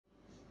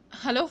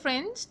Hello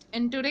friends,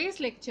 in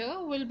today's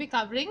lecture we'll be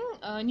covering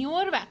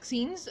newer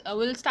vaccines.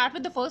 We'll start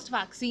with the first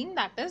vaccine,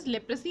 that is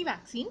leprosy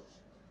vaccine.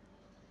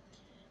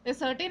 There are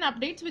certain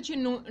updates which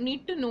you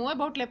need to know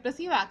about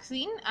leprosy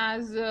vaccine,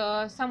 as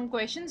some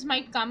questions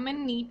might come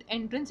in NEET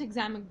entrance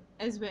exam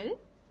as well.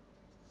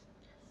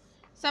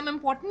 Some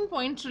important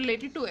points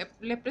related to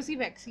leprosy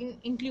vaccine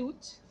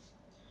includes,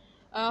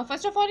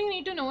 first of all, you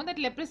need to know that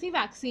leprosy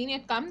vaccine,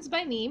 it comes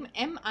by name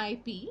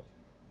MIP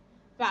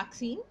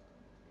vaccine.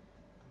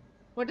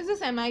 What is this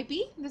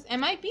MIP? This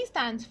MIP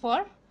stands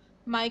for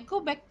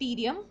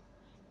Mycobacterium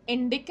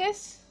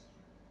Indicus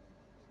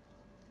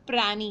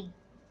Pranii.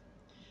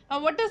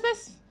 Now, what does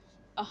this,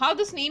 how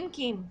this name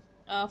came?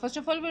 First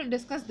of all, we'll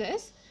discuss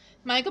this.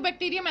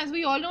 Mycobacterium, as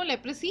we all know,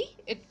 leprosy,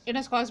 it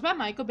is caused by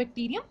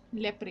Mycobacterium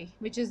leprae,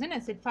 which is an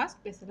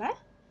acid-fast bacilli.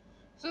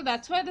 So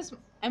that's why this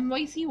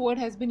MYC word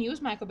has been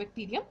used,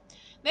 Mycobacterium.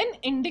 Then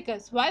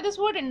Indicus. Why this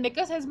word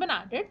Indicus has been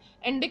added?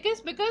 Indicus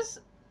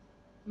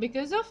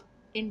because of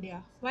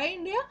India. Why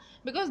India?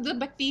 Because the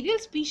bacterial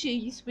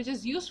species which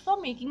is used for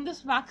making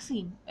this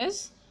vaccine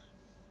is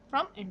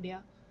from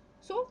India.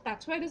 So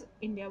that's why this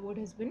India word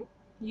has been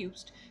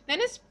used.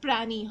 Then is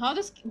Pranii. How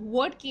this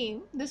word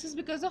came? This is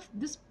because of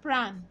this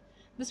pran.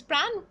 This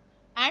pran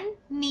and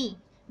knee.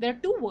 There are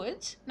two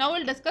words. Now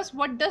we'll discuss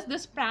what does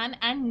this pran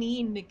and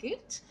knee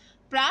indicate.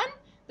 Pran,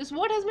 this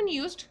word has been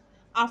used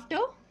after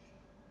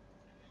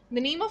the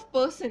name of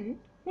person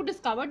who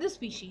discovered the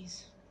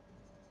species.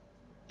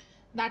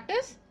 That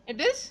is, it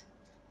is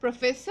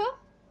Professor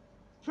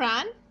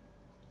Fran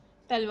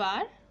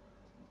Talwar.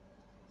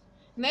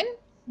 Then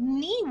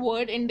knee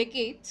word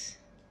indicates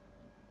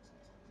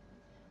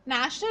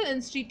National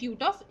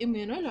Institute of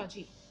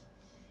Immunology,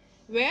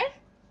 where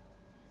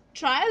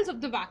trials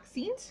of the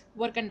vaccines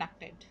were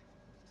conducted.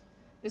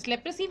 This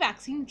leprosy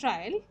vaccine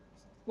trial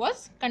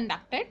was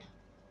conducted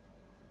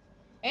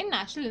in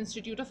National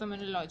Institute of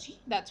Immunology.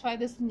 That's why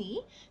this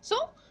knee.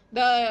 So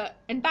the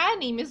entire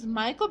name is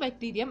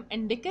Mycobacterium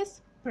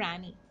Indicus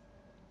Pranii.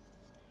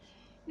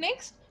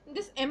 Next,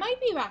 this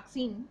MIP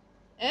vaccine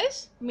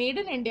is made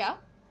in India.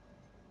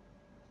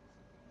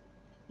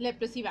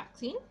 Leprosy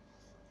vaccine.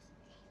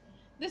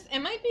 This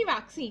MIP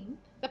vaccine,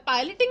 the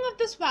piloting of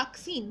this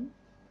vaccine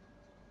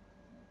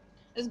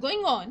is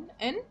going on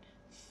in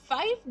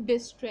 5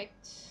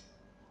 districts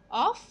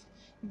of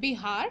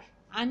Bihar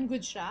and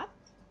Gujarat.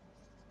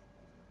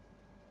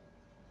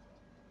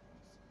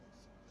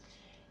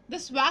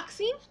 This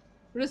vaccine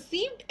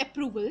received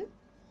approval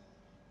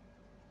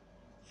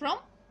from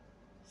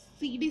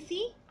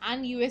CDC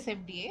and US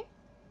FDA.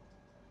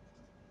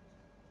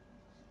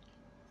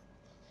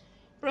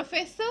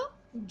 Professor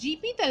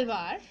G.P.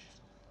 Talwar,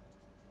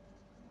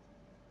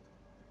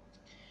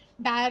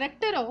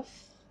 Director of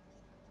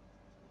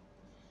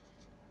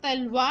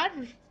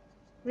Talwar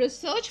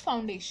Research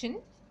Foundation,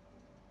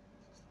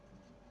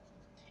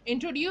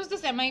 introduced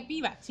this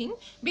MIP vaccine.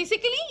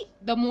 Basically,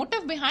 the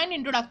motive behind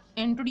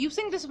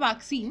introducing this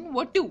vaccine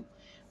were two.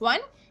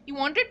 One, he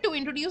wanted to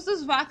introduce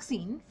this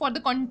vaccine for the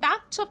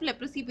contacts of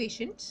leprosy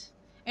patients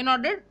in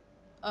order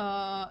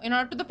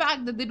to the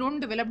fact that they don't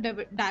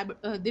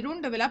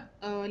develop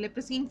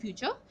leprosy in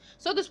future.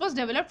 So this was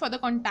developed for the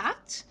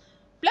contacts.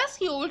 Plus,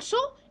 he also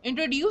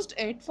introduced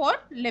it for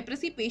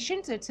leprosy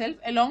patients itself,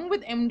 along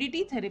with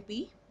MDT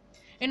therapy,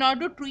 in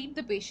order to treat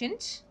the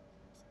patients.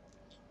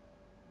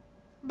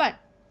 But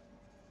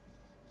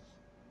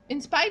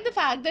in spite of the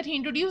fact that he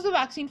introduced the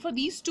vaccine for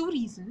these two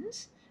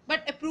reasons,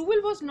 but approval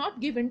was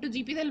not given to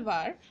G.P.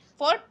 Talwar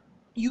for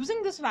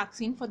using this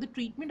vaccine for the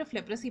treatment of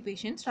leprosy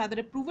patients. Rather,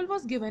 approval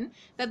was given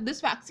that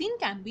this vaccine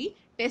can be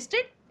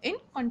tested in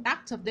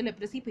contacts of the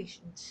leprosy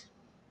patients.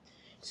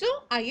 So,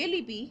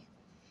 ILEP,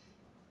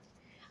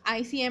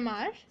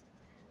 ICMR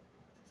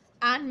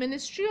and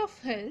Ministry of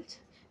Health,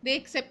 they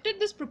accepted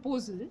this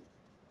proposal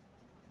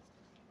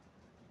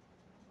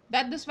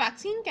that this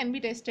vaccine can be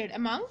tested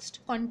amongst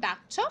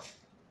contacts of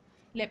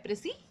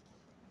leprosy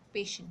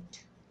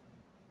patient.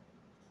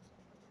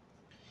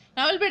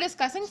 Now we'll be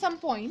discussing some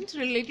points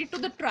related to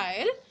the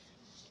trial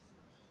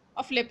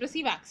of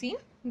leprosy vaccine.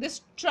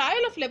 This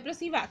trial of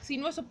leprosy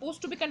vaccine was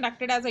supposed to be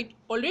conducted, as I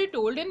already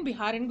told, in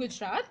Bihar and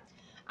Gujarat,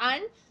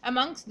 and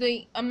amongst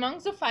the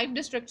 5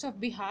 districts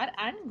of Bihar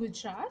and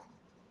Gujarat.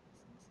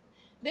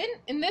 Then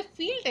in the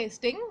field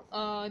testing,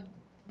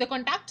 the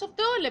contacts of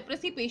the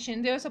leprosy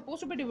patients, they were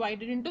supposed to be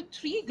divided into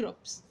 3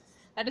 groups.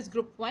 That is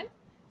group 1,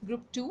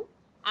 group 2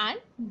 and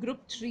group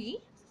 3,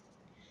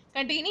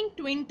 containing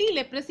 20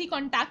 leprosy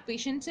contact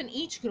patients in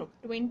each group.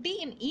 20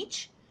 in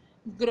each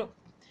group.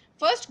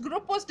 First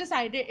group was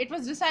decided, it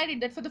was decided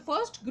that for the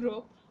first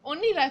group,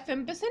 only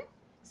rifampicin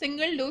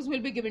single dose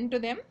will be given to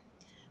them.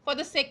 For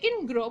the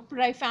second group,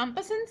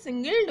 rifampicin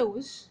single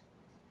dose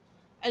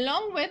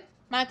along with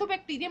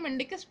Mycobacterium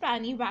Indicus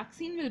Pranii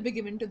vaccine will be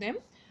given to them.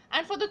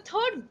 And for the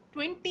third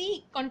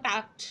 20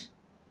 contact,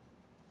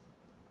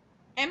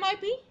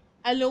 MIP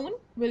alone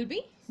will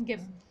be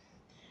given.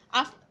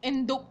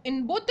 In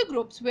both the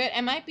groups where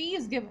MIP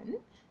is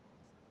given,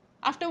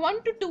 after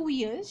 1 to 2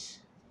 years,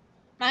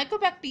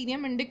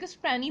 Mycobacterium Indicus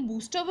Pranii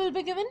booster will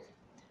be given,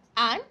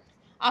 And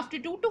after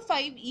 2 to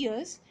 5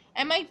 years,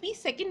 MIP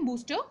second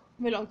booster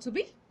will also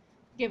be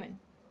given.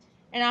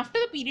 And after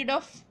the period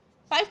of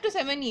 5 to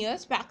 7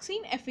 years,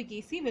 vaccine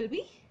efficacy will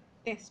be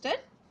tested.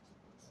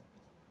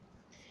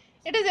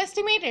 It is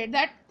estimated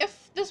that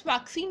if this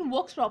vaccine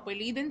works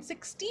properly, then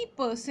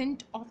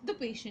 60% of the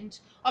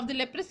patients, of the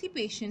leprosy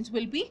patients,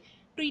 will be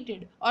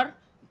treated, or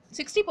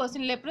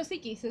 60% leprosy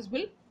cases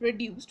will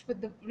reduce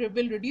with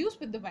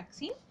the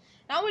vaccine.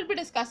 Now we'll be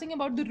discussing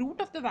about the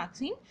route of the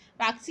vaccine.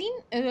 Vaccine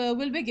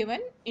will be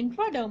given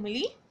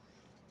intradermally,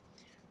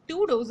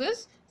 2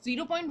 doses,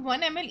 0.1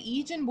 ml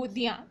each in both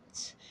the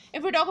arms.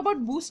 If we talk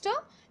about booster,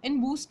 in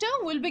booster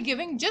we'll be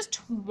giving just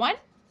 1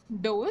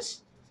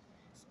 dose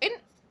in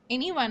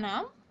any one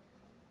arm.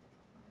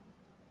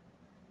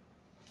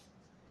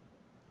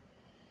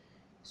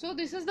 So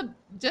this is the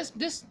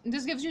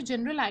this gives you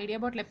general idea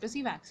about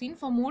leprosy vaccine.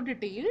 For more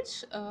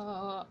details,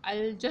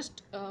 I'll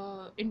just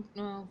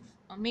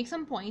make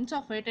some points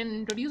of it and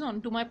introduce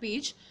onto my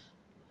page.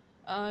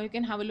 You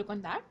can have a look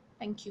on that.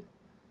 Thank you.